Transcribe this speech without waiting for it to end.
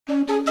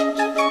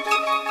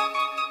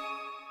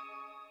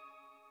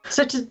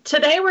So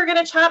today we're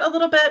going to chat a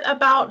little bit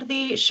about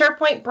the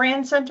SharePoint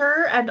Brand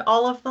Center and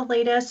all of the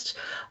latest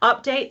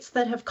updates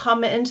that have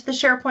come into the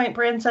SharePoint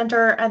Brand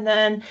Center, and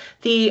then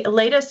the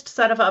latest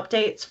set of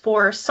updates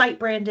for site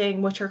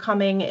branding, which are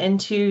coming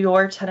into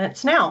your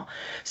tenants now.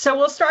 So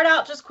we'll start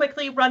out just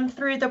quickly run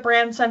through the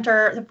Brand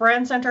Center. The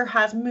Brand Center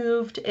has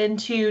moved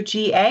into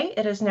GA.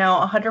 It is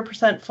now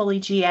 100% fully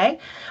GA.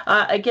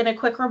 Again, a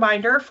quick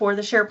reminder for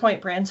the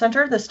SharePoint Brand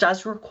Center, this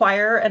does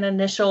require an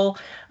initial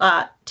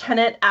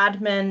tenant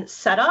admin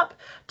setup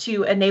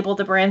to enable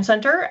the Brand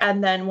Center.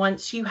 And then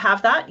once you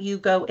have that, you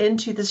go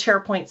into the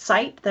SharePoint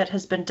site that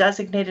has been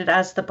designated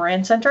as the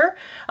Brand Center.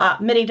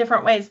 Many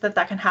different ways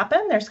that can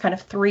happen. There's kind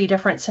of 3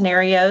 different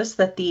scenarios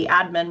that the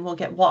admin will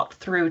get walked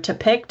through to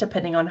pick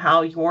depending on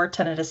how your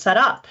tenant is set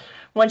up.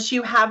 Once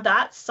you have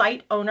that,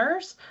 site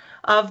owners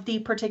of the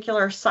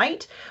particular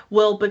site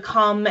will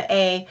become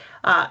able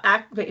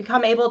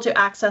to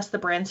access the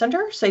Brand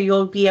Center. So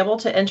you'll be able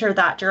to enter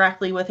that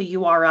directly with a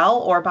URL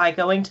or by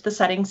going to the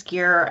settings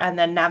gear and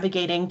then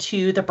navigating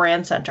to the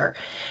Brand Center.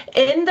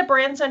 In the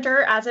Brand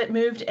Center, as it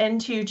moved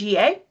into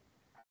GA,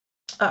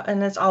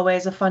 and it's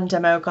always a fun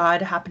demo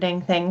guide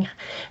happening thing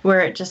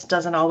where it just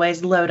doesn't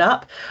always load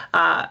up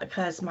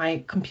because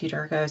my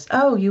computer goes,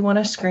 oh, you want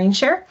to screen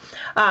share?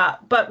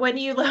 But when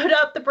you load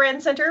up the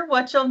Brand Center,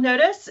 what you'll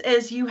notice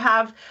is you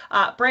have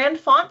brand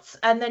fonts,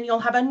 and then you'll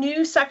have a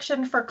new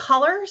section for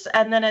colors.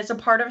 And then as a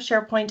part of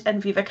SharePoint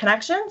and Viva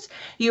Connections,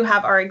 you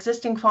have our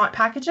existing font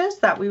packages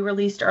that we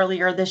released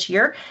earlier this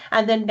year.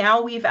 And then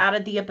now we've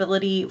added the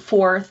ability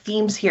for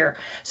themes here.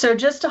 So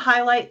just to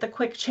highlight the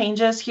quick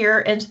changes here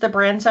into the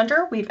Brand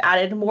Center, we've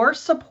added more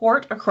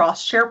support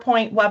across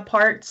SharePoint web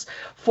parts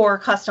for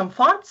custom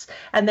fonts,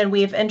 and then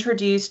we've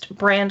introduced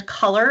brand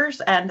colors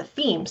and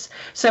themes.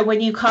 So when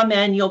you come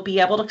in, you'll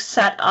be able to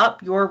set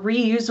up your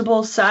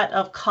reusable set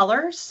of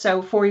colors.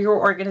 So for your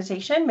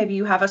organization, maybe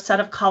you have a set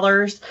of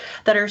colors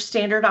that are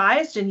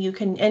standardized, and you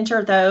can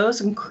enter those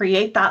and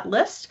create that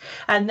list.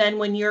 And then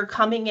when you're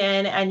coming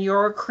in and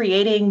you're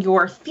creating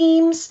your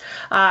themes,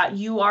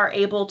 you are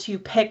able to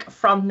pick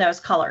from those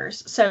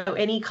colors. So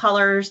any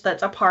colors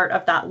that's a part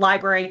of that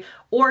library,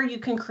 or you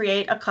can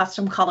create a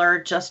custom color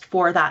just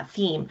for that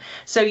theme.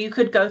 So you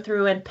could go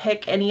through and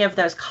pick any of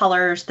those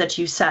colors that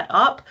you set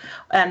up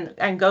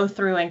and go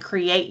through and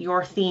create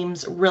your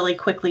themes really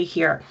quickly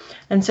here.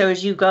 And so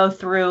as you go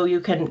through, you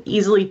can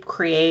easily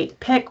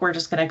pick. We're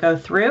just going to go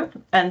through.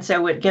 And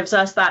so it gives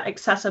us that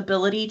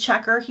accessibility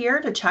checker here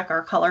to check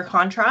our color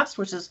contrast,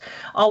 which is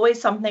always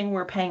something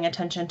we're paying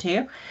attention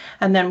to.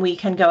 And then we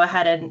can go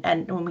ahead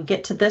and when we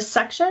get to this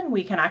section,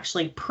 we can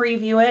actually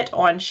preview it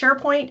on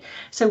SharePoint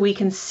so we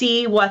can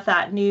see what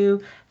that new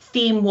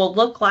theme will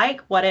look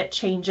like, what it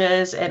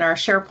changes in our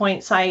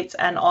SharePoint sites,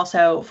 and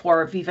also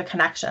for Viva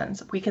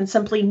Connections. We can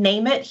simply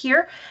name it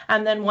here,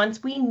 and then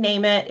once we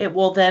name it, it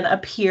will then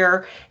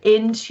appear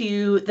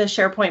into the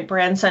SharePoint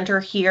Brand Center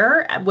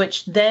here,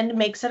 which then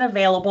makes it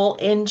available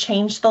in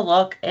Change the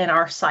Look in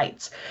our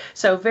sites.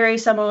 So very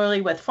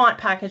similarly with font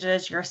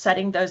packages, you're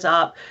setting those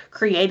up,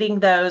 creating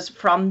those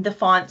from the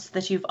fonts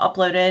that you've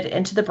uploaded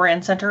into the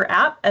Brand Center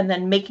app, and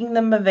then making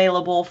them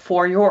available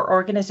for your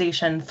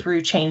organization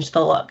through Change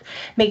the Look,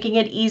 making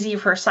it easy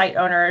for site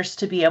owners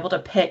to be able to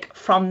pick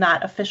from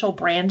that official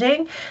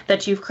branding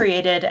that you've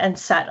created and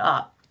set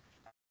up.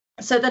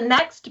 So the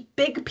next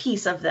big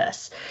piece of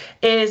this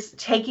is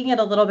taking it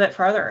a little bit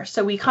further.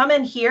 So we come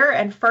in here,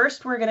 and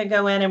first we're going to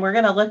go in and we're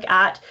going to look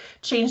at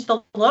Change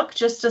the Look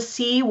just to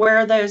see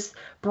where those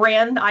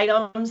brand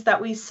items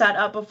that we set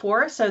up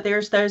before. So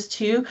there's those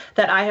 2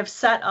 that I have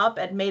set up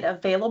and made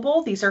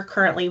available. These are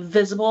currently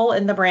visible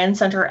in the Brand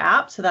Center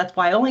app. So that's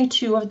why only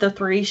 2 of the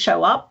 3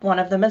 show up. One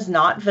of them is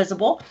not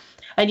visible.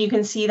 And you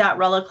can see that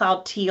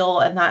ReliCloud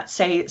teal and that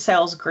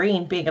sales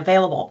green being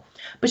available.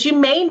 But you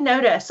may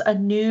notice a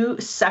new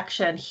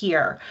section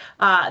here,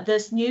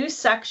 this new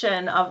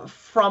section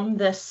from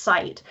this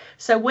site.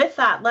 So with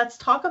that, let's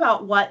talk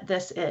about what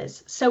this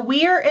is. So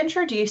we are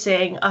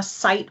introducing a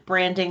site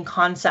branding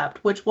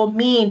concept, which will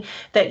mean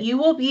that you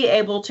will be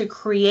able to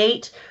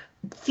create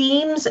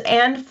themes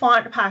and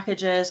font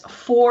packages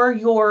for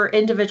your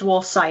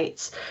individual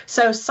sites.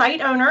 So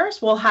site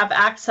owners will have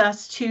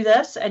access to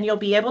this, and you'll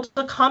be able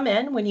to come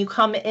in. When you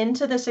come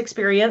into this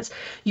experience,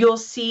 you'll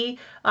see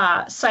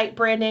site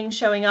branding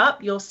showing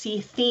up. You'll see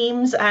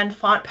themes and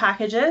font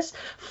packages.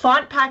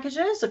 Font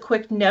packages, a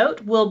quick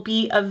note, will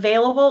be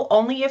available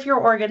only if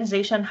your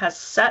organization has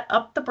set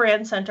up the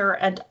Brand Center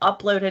and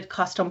uploaded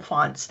custom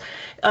fonts.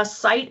 A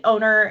site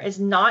owner is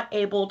not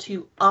able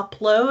to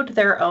upload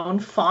their own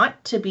font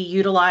to be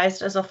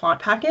utilized as a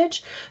font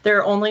package.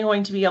 They're only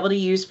going to be able to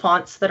use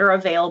fonts that are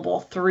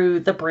available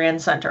through the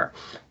Brand Center.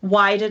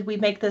 Why did we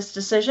make this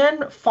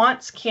decision?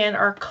 Fonts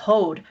are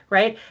code,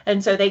 right?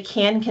 And so they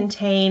can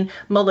contain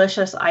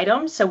malicious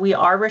items. So we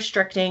are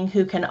restricting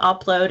who can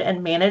upload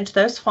and manage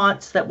those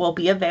fonts that will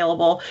be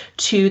available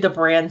to the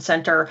Brand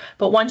Center.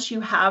 But once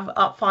you have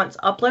fonts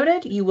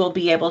uploaded, you will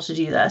be able to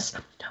do this.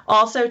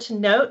 Also to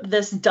note,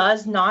 this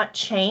does not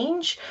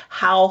change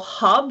how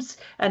hubs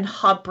and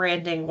hub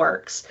branding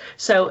works.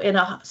 So in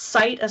a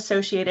site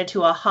associated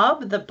to a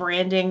hub, the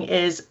branding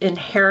is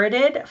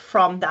inherited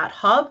from that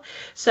hub.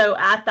 So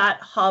at that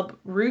hub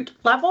root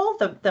level,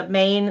 the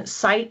main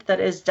site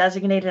that is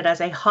designated as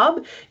a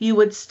hub, you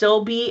would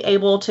still be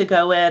able to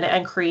go in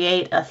and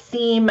create a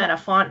theme and a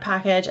font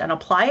package and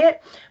apply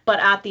it. But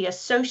at the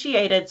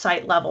associated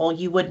site level,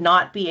 you would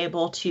not be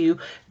able to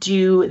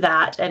do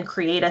that and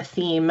create a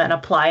theme and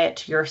apply it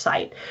to your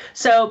site.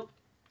 So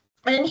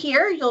in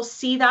here, you'll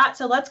see that.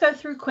 So let's go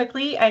through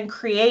quickly and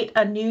create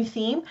a new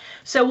theme.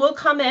 So we'll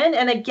come in,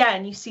 and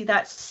again, you see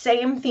that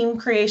same theme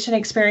creation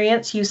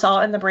experience you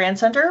saw in the Brand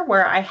Center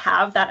where I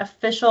have that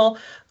official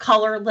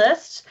color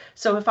list.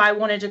 So if I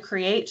wanted to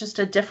create just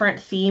a different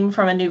theme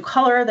from a new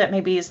color that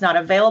maybe is not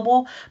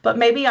available, but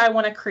maybe I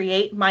want to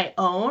create my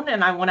own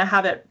and I want to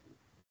have it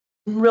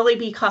really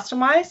be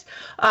customized.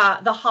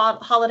 The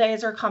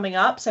holidays are coming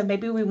up, so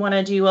maybe we want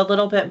to do a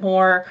little bit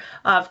more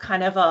of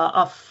kind of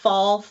a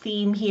fall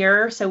theme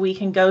here, so we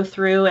can go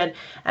through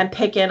and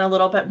pick in a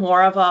little bit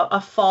more of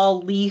a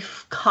fall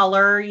leaf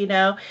color, you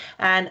know,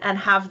 and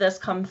have this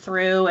come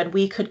through, and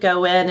we could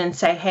go in and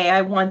say, hey,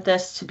 I want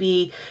this to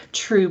be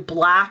true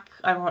black.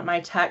 I want my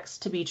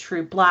text to be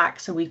true black,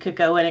 so we could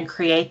go in and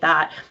create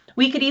that.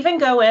 We could even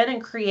go in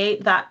and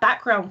create that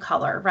background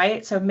color,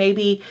 right? So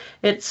maybe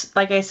it's,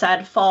 like I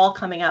said, fall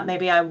coming up.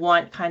 Maybe I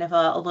want kind of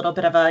a little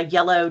bit of a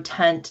yellow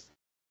tint.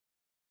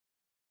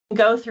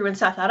 Go through and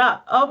set that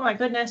up. Oh my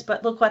goodness,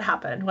 but look what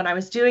happened. When I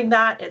was doing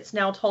that, it's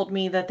now told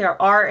me that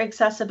there are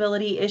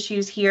accessibility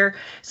issues here.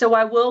 So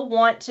I will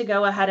want to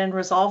go ahead and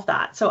resolve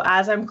that. So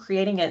as I'm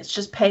creating it, it's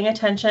just paying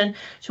attention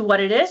to what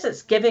it is.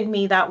 It's giving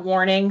me that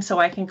warning so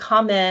I can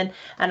come in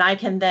and I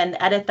can then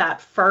edit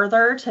that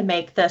further to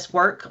make this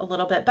work a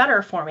little bit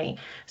better for me.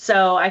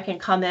 So I can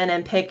come in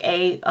and pick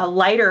a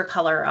lighter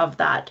color of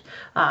that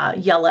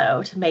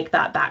yellow to make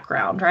that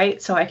background, right?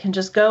 So I can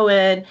just go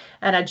in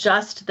and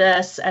adjust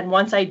this. And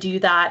once I do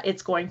that,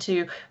 it's going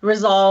to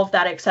resolve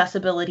that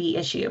accessibility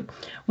issue.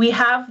 We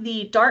have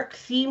the dark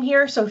theme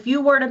here. So if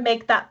you were to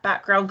make that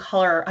background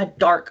color a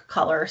dark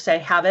color, say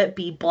have it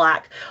be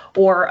black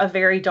or a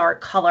very dark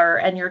color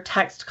and your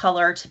text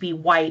color to be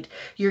white,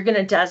 you're going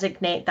to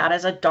designate that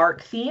as a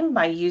dark theme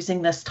by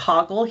using this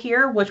toggle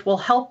here, which will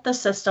help the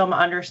system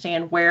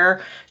understand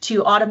where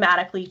to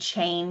automatically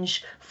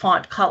change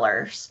font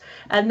colors.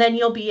 And then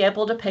you'll be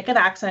able to pick an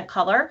accent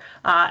color,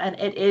 and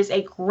it is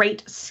a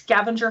great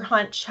scavenger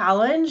hunt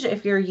challenge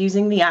if you're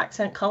using the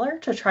accent color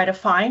to try to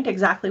find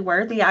exactly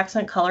where the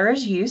accent color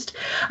is used.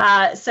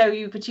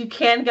 But you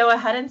can go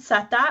ahead and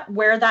set that.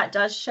 Where that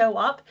does show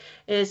up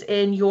is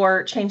in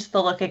your change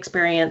the look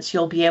experience.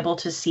 You'll be able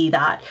to see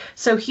that.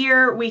 So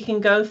here we can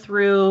go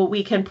through,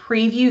 we can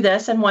preview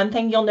this, and one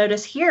thing you'll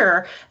notice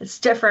here, it's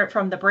different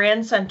from the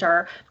Brand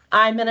Center.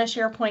 I'm in a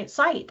SharePoint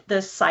site.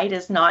 This site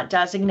is not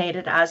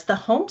designated as the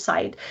home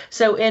site.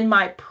 So in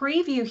my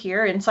preview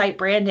here in site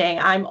branding,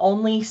 I'm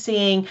only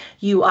seeing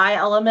UI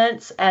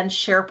elements and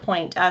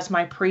SharePoint as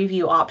my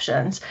preview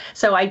options.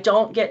 So I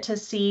don't get to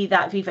see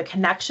that Viva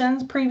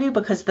Connections preview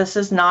because this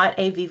is not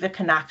a Viva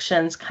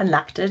Connections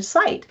connected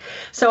site.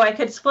 So I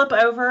could flip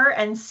over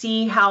and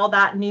see how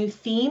that new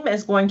theme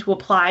is going to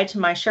apply to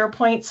my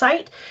SharePoint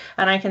site.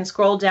 And I can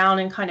scroll down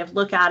and kind of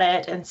look at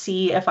it and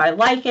see if I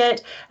like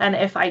it. And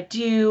if I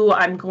do,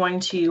 I'm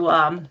going to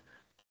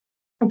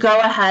go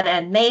ahead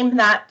and name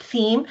that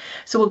theme.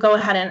 So we'll go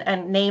ahead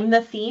and name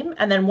the theme.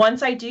 And then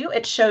once I do,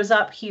 it shows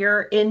up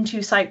here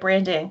into site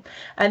branding.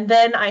 And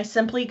then I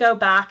simply go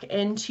back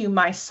into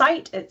my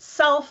site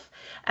itself.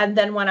 And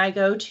then when I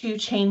go to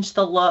change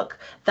the look,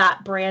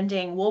 that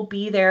branding will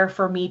be there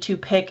for me to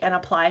pick and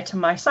apply to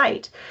my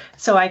site.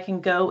 So I can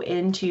go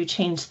into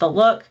change the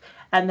look.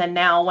 And then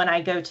now when I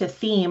go to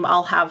theme,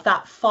 I'll have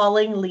that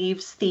falling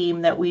leaves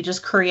theme that we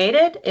just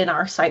created in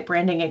our site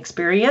branding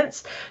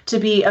experience to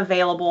be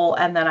available.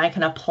 And then I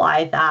can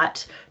apply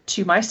that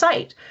to my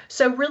site.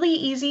 So really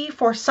easy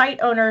for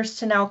site owners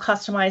to now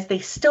customize. They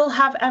still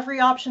have every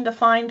option to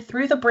find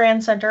through the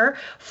Brand Center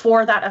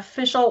for that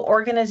official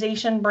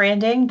organization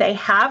branding they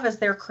have as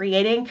they're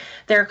creating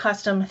their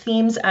custom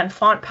themes and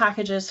font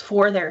packages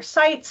for their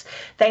sites.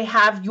 They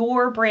have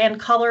your brand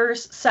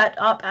colors set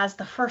up as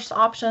the first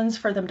options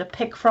for them to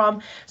pick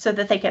from so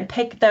that they can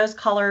pick those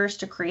colors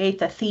to create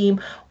the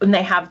theme when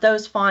they have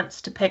those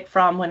fonts to pick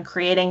from when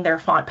creating their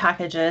font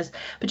packages.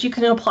 But you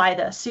can apply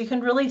this. So you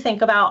can really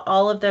think about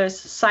all of those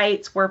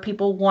sites where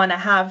people want to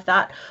have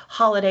that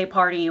holiday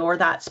party or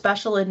that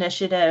special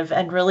initiative,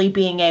 and really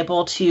being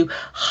able to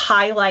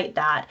highlight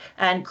that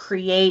and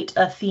create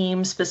a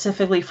theme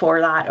specifically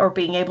for that, or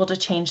being able to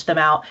change them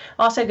out.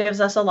 Also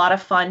gives us a lot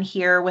of fun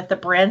here with the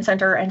Brand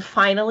Center, and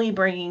finally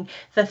bringing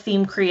the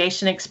theme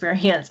creation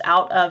experience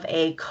out of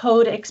a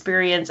code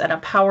experience and a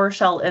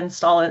PowerShell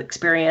install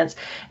experience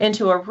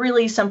into a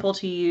really simple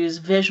to use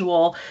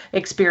visual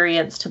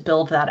experience to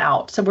build that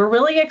out. So we're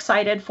really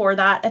excited for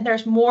that, and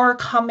there's more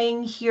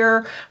coming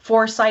here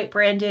for site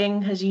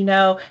branding. As you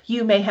know,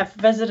 you may have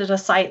visited a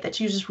site that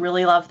you just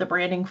really love the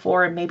branding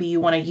for, and maybe you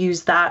want to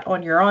use that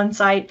on your own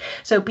site.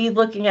 So be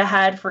looking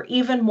ahead for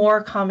even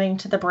more coming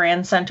to the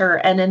Brand Center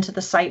and into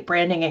the site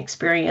branding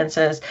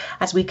experiences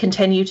as we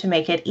continue to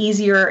make it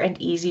easier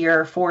and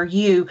easier for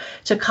you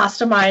to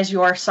customize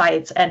your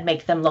sites and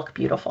make them look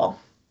beautiful.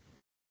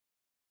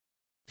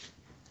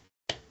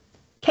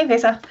 Okay,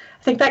 Vesa,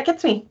 I think that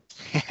gets me.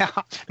 Yeah.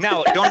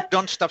 No,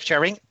 don't stop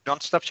sharing.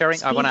 Don't stop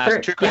sharing. I want to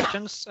ask two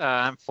questions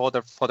for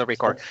the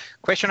record.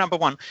 Question number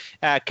one: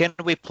 can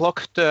we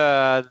block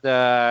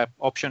the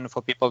option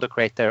for people to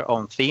create their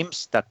own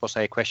themes? That was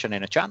a question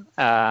in the chat,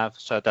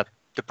 so that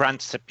the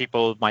brands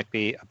people might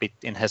be a bit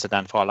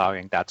hesitant for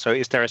allowing that. So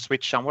is there a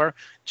switch somewhere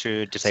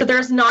to disable? So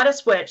there's not a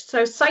switch.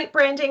 So site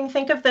branding,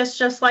 think of this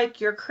just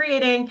like you're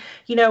creating,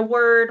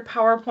 Word,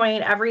 PowerPoint,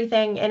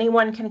 everything.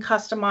 Anyone can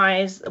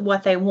customize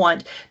what they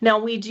want. Now,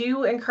 we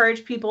do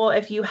encourage people,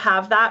 if you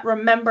have that,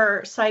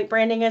 remember site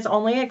branding is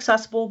only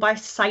accessible by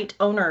site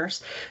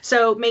owners.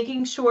 So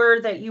making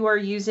sure that you are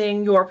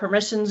using your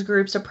permissions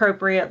groups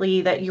appropriately,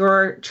 that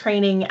you're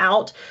training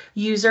out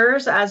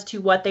users as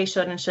to what they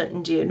should and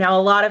shouldn't do. Now,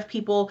 a lot of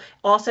people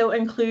also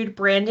include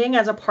branding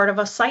as a part of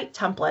a site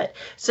template.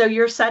 So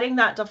you're setting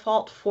that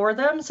default for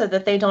them so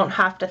that they don't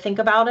have to think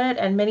about it.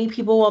 And many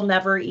people will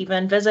never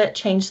even visit,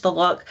 change the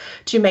look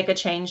to make a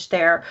change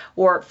there,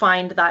 or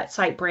find that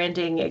site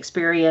branding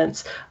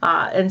experience.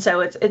 And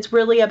so it's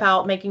really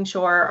about making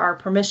sure our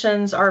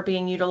permissions are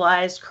being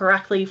utilized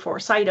correctly for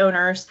site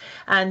owners,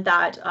 and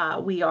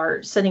that we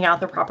are sending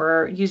out the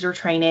proper user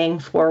training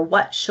for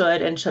what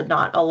should and should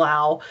not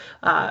allow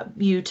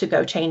you to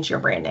go change your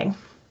branding.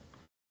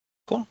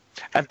 Cool.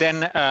 And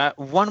then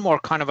one more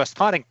kind of a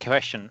starting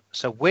question.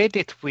 So where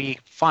did we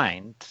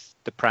find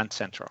the Brand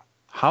Center?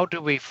 How do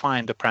we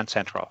find the Brand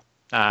Center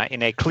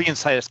in a clean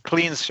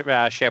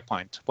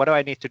SharePoint? What do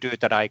I need to do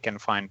that I can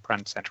find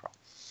Brand Center?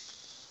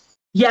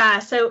 Yeah,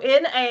 so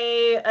in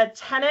a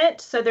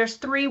tenant, so there's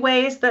three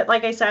ways that,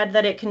 like I said,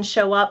 that it can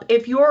show up.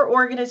 If your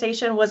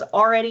organization was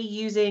already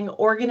using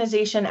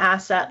organization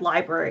asset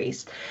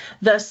libraries,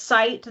 the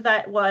site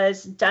that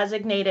was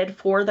designated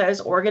for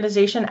those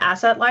organization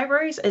asset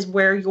libraries is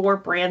where your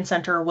Brand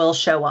Center will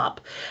show up.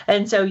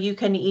 And so you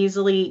can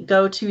easily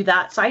go to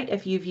that site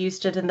if you've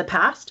used it in the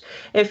past.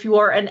 If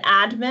you're an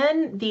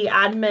admin, the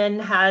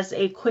admin has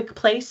a quick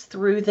place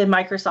through the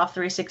Microsoft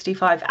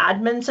 365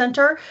 Admin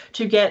Center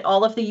to get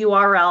all of the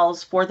URLs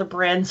for the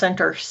Brand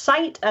Center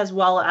site, as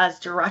well as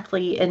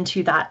directly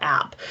into that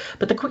app.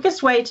 But the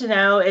quickest way to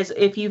know is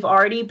if you've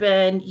already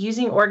been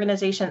using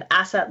organization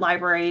asset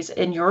libraries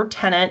in your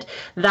tenant,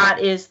 that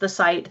is the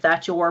site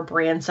that your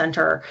Brand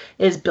Center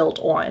is built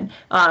on.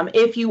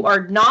 If you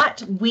are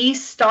not, we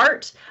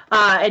start,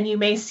 and you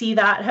may see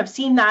that, have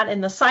seen that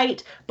in the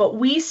site, but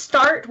we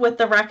start with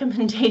the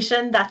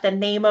recommendation that the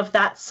name of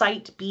that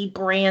site be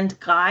Brand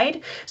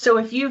Guide. So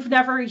if you've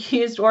never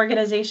used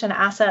organization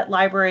asset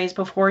libraries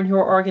before in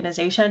your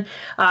organization,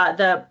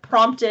 the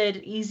prompted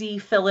easy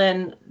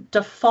fill-in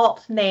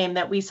default name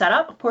that we set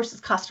up, of course, is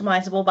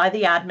customizable by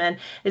the admin,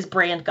 is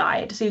Brand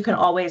Guide. So you can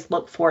always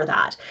look for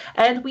that.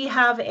 And we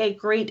have a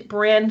great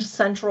Brand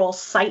Central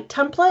site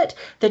template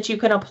that you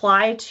can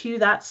apply to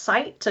that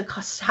site to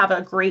have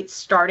a great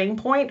starting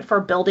point for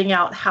building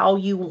out how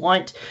you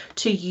want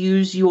to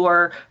use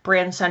your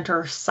Brand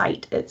Center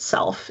site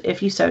itself,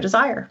 if you so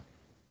desire.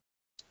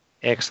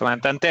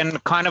 Excellent. And then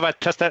kind of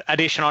just an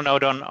additional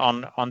note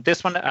on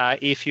this one,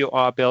 if you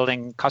are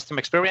building custom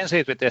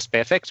experiences with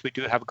SPFX, we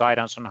do have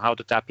guidance on how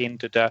to tap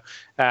into the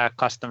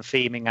custom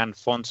theming and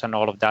fonts and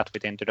all of that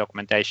within the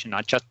documentation.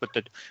 I just put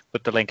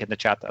the link in the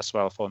chat as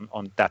well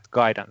on that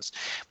guidance.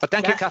 But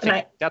thank you,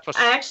 Kathy. That was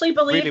I actually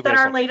believe really that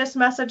our latest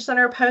Message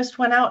Center post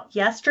went out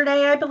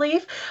yesterday, I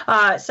believe.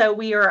 So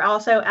we are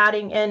also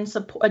adding in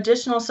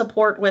additional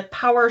support with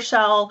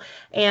PowerShell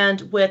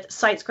and with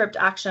site script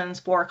actions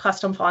for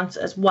custom fonts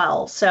as well.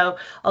 So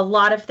a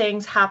lot of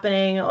things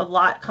happening, a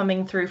lot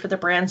coming through for the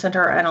Brand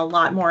Center, and a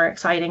lot more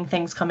exciting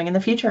things coming in the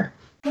future.